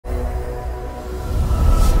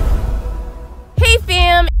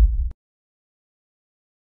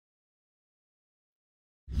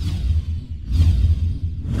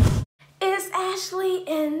Ashley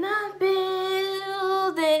in the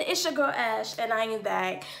building. It's your girl Ash, and I am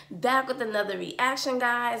back with another reaction,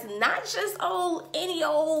 guys. Not just any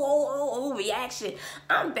old reaction.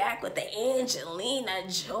 I'm back with the Angelina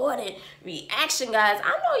Jordan reaction, guys. I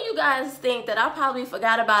know you guys think that I probably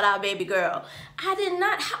forgot about our baby girl. I did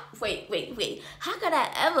not. Wait. How could I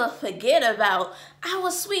ever forget about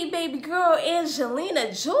our sweet baby girl,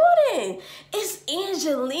 Angelina Jordan? It's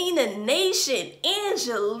Angelina Nation.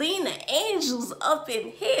 Angelina Angels up in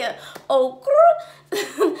here. Oh, girl.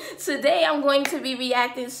 Today I'm going to be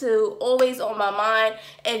reacting to Always on My Mind.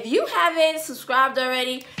 If you haven't subscribed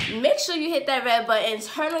already, make sure you hit that red button,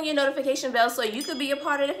 turn on your notification bell so you can be a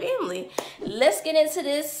part of the family. Let's get into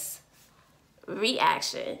this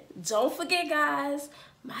reaction. Don't forget, guys,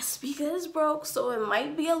 my speaker is broke, so it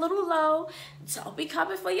might be a little low. Don't be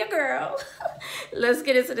coming for your girl. Let's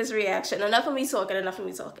get into this reaction. Enough of me talking. Okay.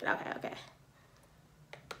 This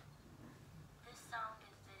song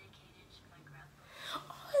is dedicated to my grandpa.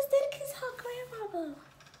 Oh, it's dedicated to her grandmother.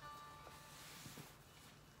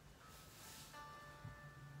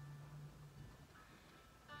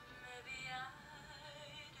 Maybe I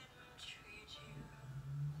didn't treat you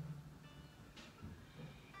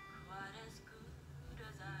quite as good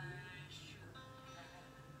as I should have.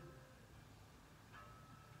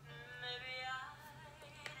 Maybe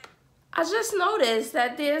I just noticed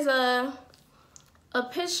that there's a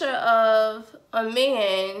picture of a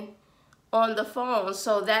man on the phone,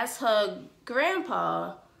 so that's her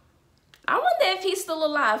grandpa. I wonder if he's still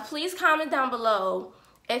alive. Please comment down below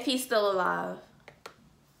if he's still alive.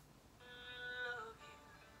 love you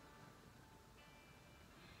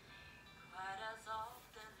quite as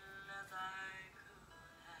often as I could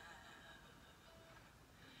have.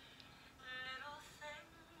 Little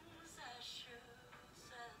things I should have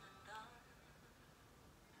said and done,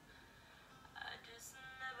 I just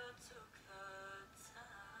never took the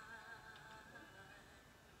time.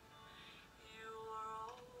 You were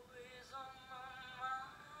always on my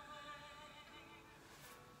mind.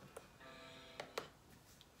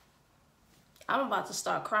 I'm about to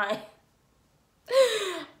start crying.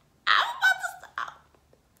 I'm about to stop.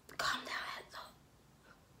 Calm down, heads up.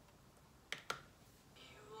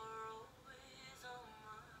 You were always on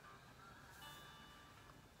my mind.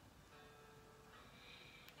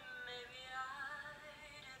 Maybe I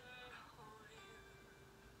didn't hold you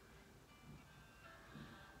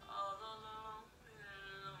all the lonely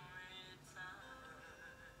time.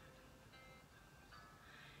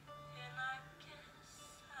 And I guess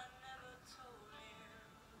I never told you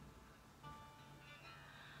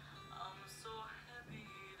I'm so happy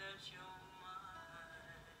that you're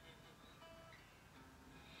mine.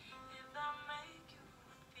 If I make you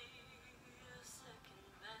feel second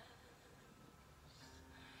best,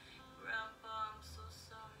 Grandpa, I'm so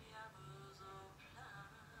sorry I was so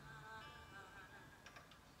blind.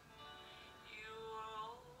 You were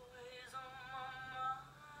always on my mind.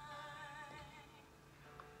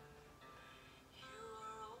 You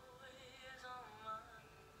were always on my mind.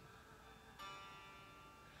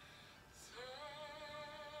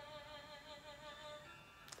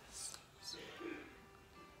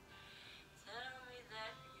 Tell me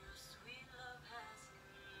that your sweet love hasn't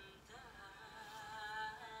died.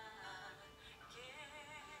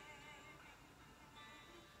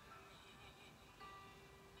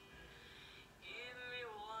 Give me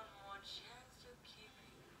one more chance to keep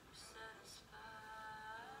you satisfied.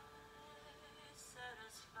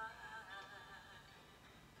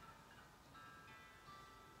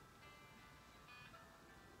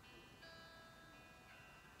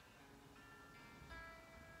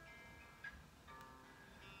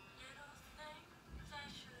 Little things I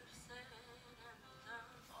should have said and done.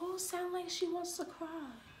 Oh, sound like she wants to cry.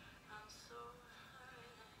 I'm so sorry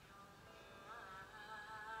that you're mine.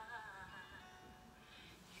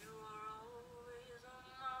 You were always on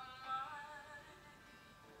my mind.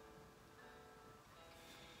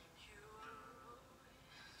 You were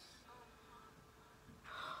always on my mind.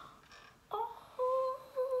 Oh.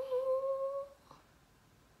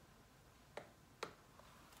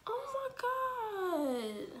 Oh my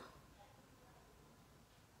God.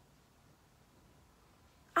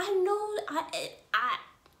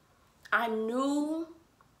 I knew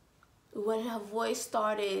when her voice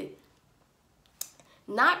started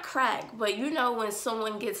not crack, but you know when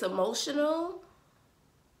someone gets emotional.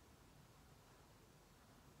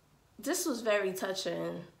 This was very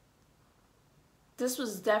touching. This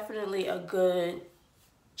was definitely a good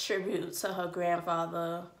tribute to her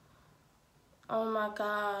grandfather. Oh my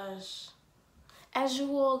gosh. As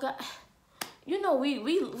you all got, You know,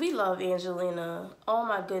 we love Angelina. Oh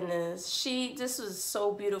my goodness. This was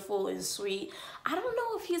so beautiful and sweet. I don't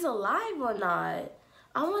know if he's alive or not.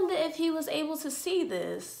 I wonder if he was able to see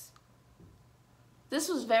this. This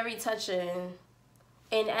was very touching.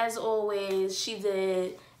 And as always, she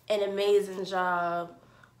did an amazing job.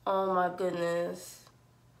 Oh my goodness.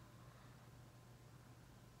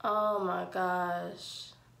 Oh my gosh.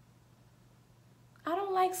 I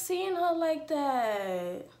don't like seeing her like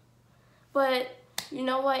that. But you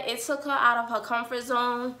know what? It took her out of her comfort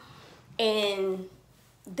zone, and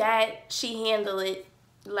that she handled it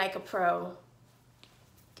like a pro.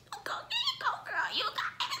 Go, girl. You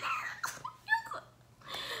got it.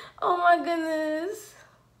 Oh my goodness.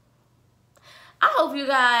 I hope you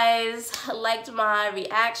guys liked my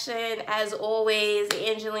reaction. As always,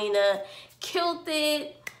 Angelina killed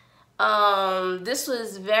it. This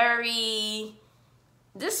was very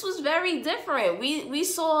different. We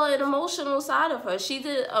saw an emotional side of her. She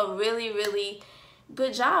did a really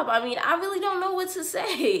good job. I mean, I really don't know what to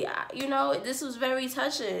say. You know, this was very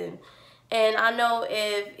touching. And I know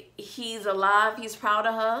if he's alive, he's proud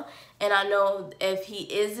of her. And I know if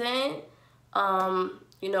he isn't,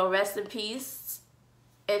 you know, rest in peace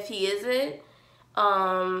if he isn't.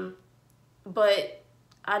 But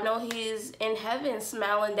I know he's in heaven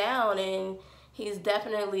smiling down, and he's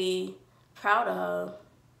definitely proud of her.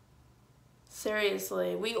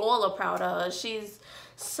 Seriously, we all are proud of her. She's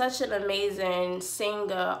such an amazing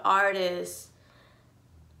singer, artist.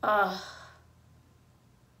 I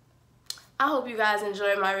hope you guys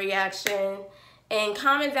enjoyed my reaction. And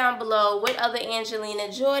comment down below what other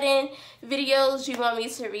Angelina Jordan videos you want me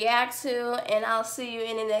to react to. And I'll see you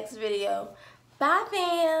in the next video. Bye,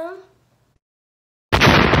 fam.